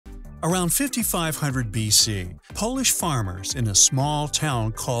Around 5500 BC, Polish farmers in a small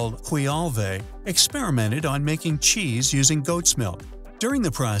town called Whey experimented on making cheese using goat's milk. During the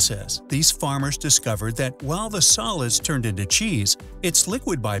process, these farmers discovered that while the solids turned into cheese, its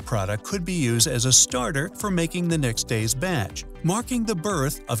liquid byproduct could be used as a starter for making the next day's batch, marking the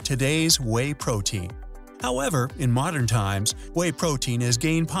birth of today's whey protein. However, in modern times, whey protein has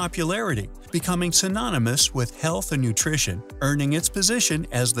gained popularity, becoming synonymous with health and nutrition, earning its position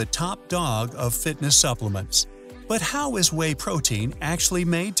as the top dog of fitness supplements. But how is whey protein actually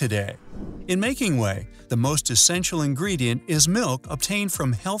made today? In making whey, the most essential ingredient is milk obtained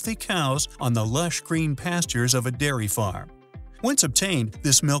from healthy cows on the lush green pastures of a dairy farm. Once obtained,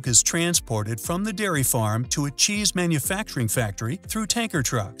 this milk is transported from the dairy farm to a cheese manufacturing factory through tanker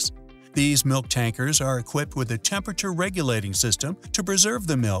trucks. These milk tankers are equipped with a temperature-regulating system to preserve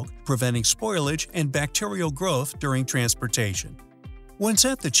the milk, preventing spoilage and bacterial growth during transportation. Once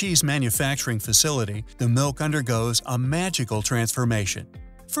at the cheese manufacturing facility, the milk undergoes a magical transformation.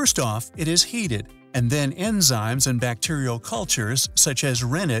 First off, it is heated, and then enzymes and bacterial cultures such as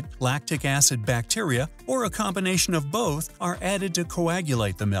rennet, lactic acid bacteria, or a combination of both are added to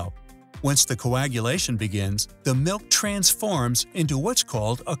coagulate the milk. Once the coagulation begins, the milk transforms into what's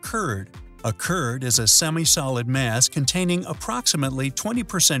called a curd. A curd is a semi-solid mass containing approximately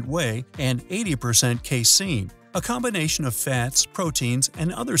 20% whey and 80% casein, a combination of fats, proteins,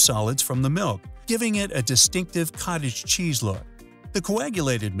 and other solids from the milk, giving it a distinctive cottage cheese look. The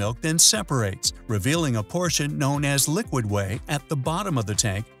coagulated milk then separates, revealing a portion known as liquid whey at the bottom of the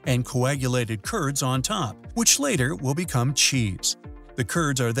tank and coagulated curds on top, which later will become cheese. The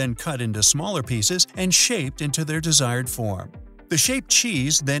curds are then cut into smaller pieces and shaped into their desired form. The shaped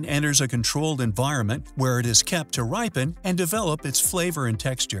cheese then enters a controlled environment where it is kept to ripen and develop its flavor and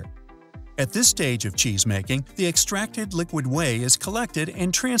texture. At this stage of cheese making, the extracted liquid whey is collected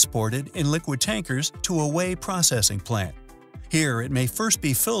and transported in liquid tankers to a whey processing plant. Here, it may first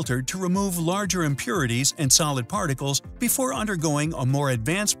be filtered to remove larger impurities and solid particles before undergoing a more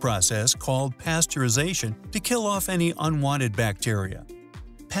advanced process called pasteurization to kill off any unwanted bacteria.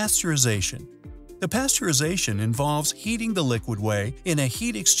 Pasteurization. The pasteurization involves heating the liquid whey in a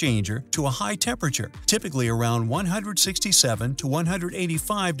heat exchanger to a high temperature, typically around 167 to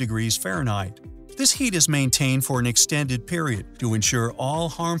 185 degrees Fahrenheit. This heat is maintained for an extended period to ensure all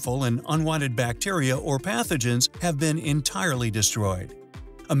harmful and unwanted bacteria or pathogens have been entirely destroyed.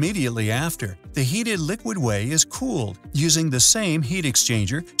 Immediately after, the heated liquid whey is cooled using the same heat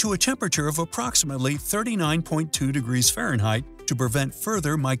exchanger to a temperature of approximately 39.2 degrees Fahrenheit to prevent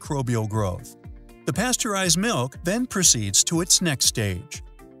further microbial growth. The pasteurized milk then proceeds to its next stage: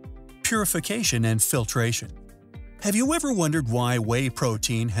 purification and filtration. Have you ever wondered why whey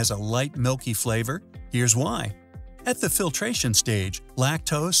protein has a light milky flavor? Here's why. At the filtration stage,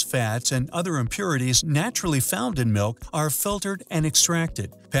 lactose, fats, and other impurities naturally found in milk are filtered and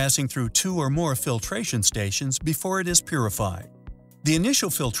extracted, passing through 2 or more filtration stations before it is purified. The initial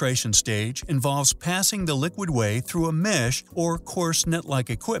filtration stage involves passing the liquid whey through a mesh or coarse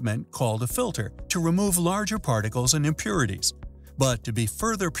net-like equipment called a filter to remove larger particles and impurities. But to be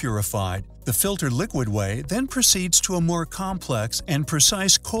further purified, the filtered liquid whey then proceeds to a more complex and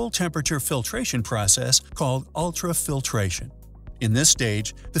precise cold-temperature filtration process called ultrafiltration. In this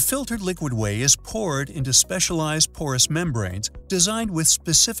stage, the filtered liquid whey is poured into specialized porous membranes designed with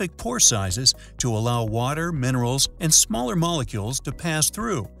specific pore sizes to allow water, minerals, and smaller molecules to pass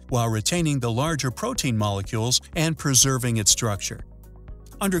through, while retaining the larger protein molecules and preserving its structure.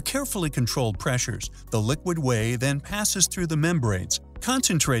 Under carefully controlled pressures, the liquid whey then passes through the membranes,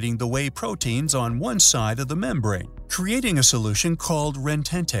 concentrating the whey proteins on one side of the membrane, creating a solution called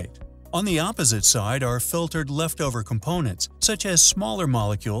retentate. On the opposite side are filtered leftover components, such as smaller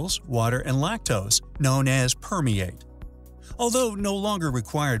molecules, water, and lactose, known as permeate. Although no longer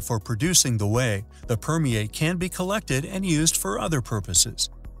required for producing the whey, the permeate can be collected and used for other purposes.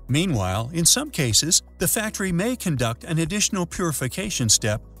 Meanwhile, in some cases, the factory may conduct an additional purification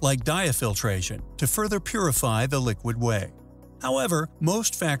step like diafiltration to further purify the liquid whey. However,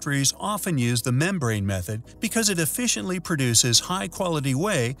 most factories often use the membrane method because it efficiently produces high-quality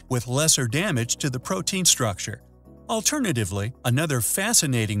whey with lesser damage to the protein structure. Alternatively, another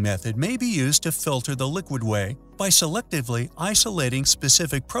fascinating method may be used to filter the liquid whey by selectively isolating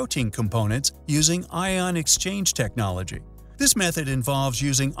specific protein components using ion exchange technology. This method involves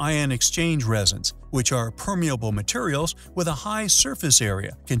using ion exchange resins, which are permeable materials with a high surface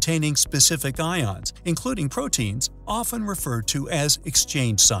area containing specific ions, including proteins, often referred to as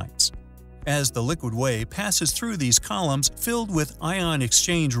exchange sites. As the liquid whey passes through these columns filled with ion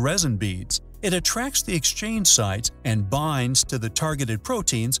exchange resin beads, It attracts the exchange sites and binds to the targeted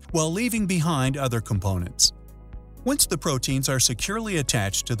proteins while leaving behind other components. Once the proteins are securely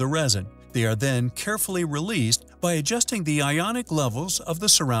attached to the resin, they are then carefully released by adjusting the ionic levels of the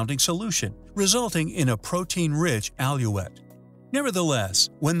surrounding solution, resulting in a protein-rich aluette. Nevertheless,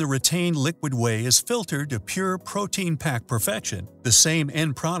 when the retained liquid whey is filtered to pure protein pack perfection, the same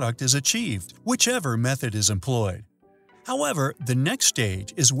end product is achieved, whichever method is employed. However, the next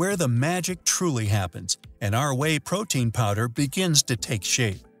stage is where the magic truly happens, and our whey protein powder begins to take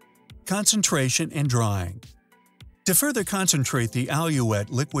shape. Concentration and drying. To further concentrate the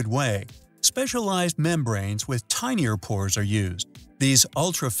aluette liquid whey, specialized membranes with tinier pores are used. These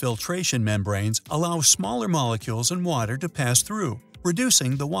ultrafiltration membranes allow smaller molecules and water to pass through,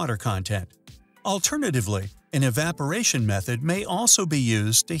 reducing the water content. Alternatively, an evaporation method may also be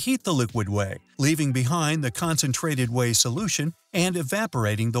used to heat the liquid whey, leaving behind the concentrated whey solution and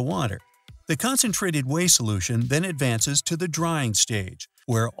evaporating the water. The concentrated whey solution then advances to the drying stage,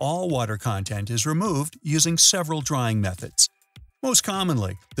 where all water content is removed using several drying methods. Most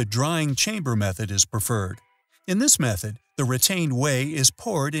commonly, the drying chamber method is preferred. In this method, the retained whey is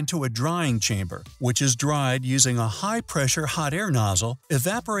poured into a drying chamber, which is dried using a high-pressure hot air nozzle,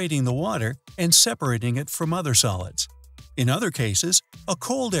 evaporating the water and separating it from other solids. In other cases, a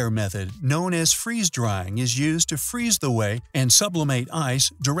cold air method known as freeze-drying is used to freeze the whey and sublimate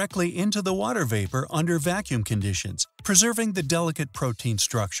ice directly into the water vapor under vacuum conditions, preserving the delicate protein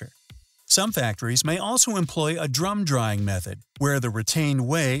structure. Some factories may also employ a drum drying method, where the retained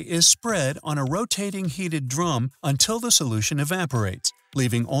whey is spread on a rotating heated drum until the solution evaporates,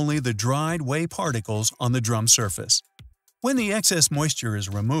 leaving only the dried whey particles on the drum surface. When the excess moisture is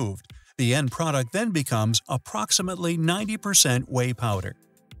removed, the end product then becomes approximately 90% whey powder.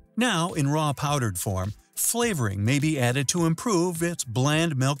 Now, in raw powdered form, flavoring may be added to improve its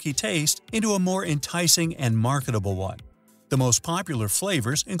bland, milky taste into a more enticing and marketable one. The most popular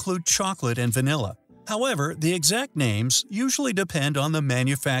flavors include chocolate and vanilla. However, the exact names usually depend on the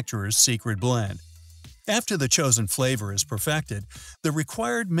manufacturer's secret blend. After the chosen flavor is perfected, the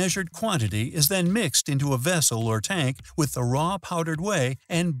required measured quantity is then mixed into a vessel or tank with the raw powdered whey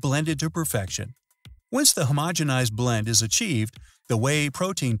and blended to perfection. Once the homogenized blend is achieved, the whey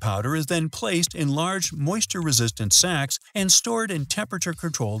protein powder is then placed in large moisture-resistant sacks and stored in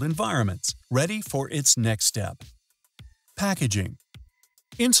temperature-controlled environments, ready for its next step. Packaging.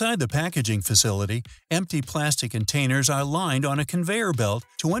 Inside the packaging facility, empty plastic containers are lined on a conveyor belt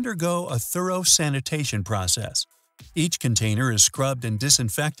to undergo a thorough sanitation process. Each container is scrubbed and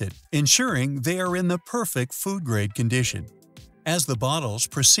disinfected, ensuring they are in the perfect food-grade condition. As the bottles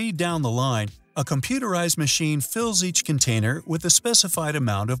proceed down the line, a computerized machine fills each container with a specified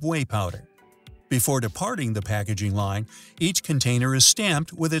amount of whey powder. Before departing the packaging line, each container is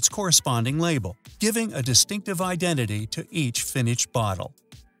stamped with its corresponding label, giving a distinctive identity to each finished bottle.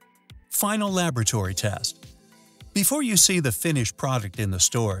 Final laboratory test. Before you see the finished product in the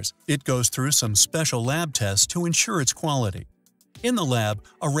stores, it goes through some special lab tests to ensure its quality. In the lab,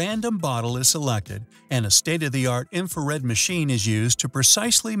 a random bottle is selected, and a state-of-the-art infrared machine is used to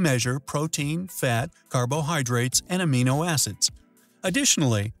precisely measure protein, fat, carbohydrates, and amino acids.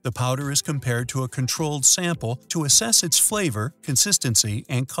 Additionally, the powder is compared to a controlled sample to assess its flavor, consistency,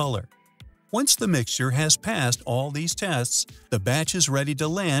 and color. Once the mixture has passed all these tests, the batch is ready to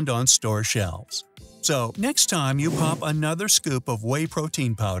land on store shelves. So, next time you pop another scoop of whey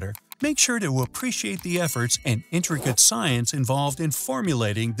protein powder, make sure to appreciate the efforts and intricate science involved in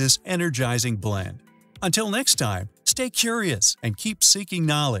formulating this energizing blend. Until next time, stay curious and keep seeking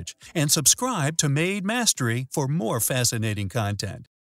knowledge, and subscribe to Made Mastery for more fascinating content.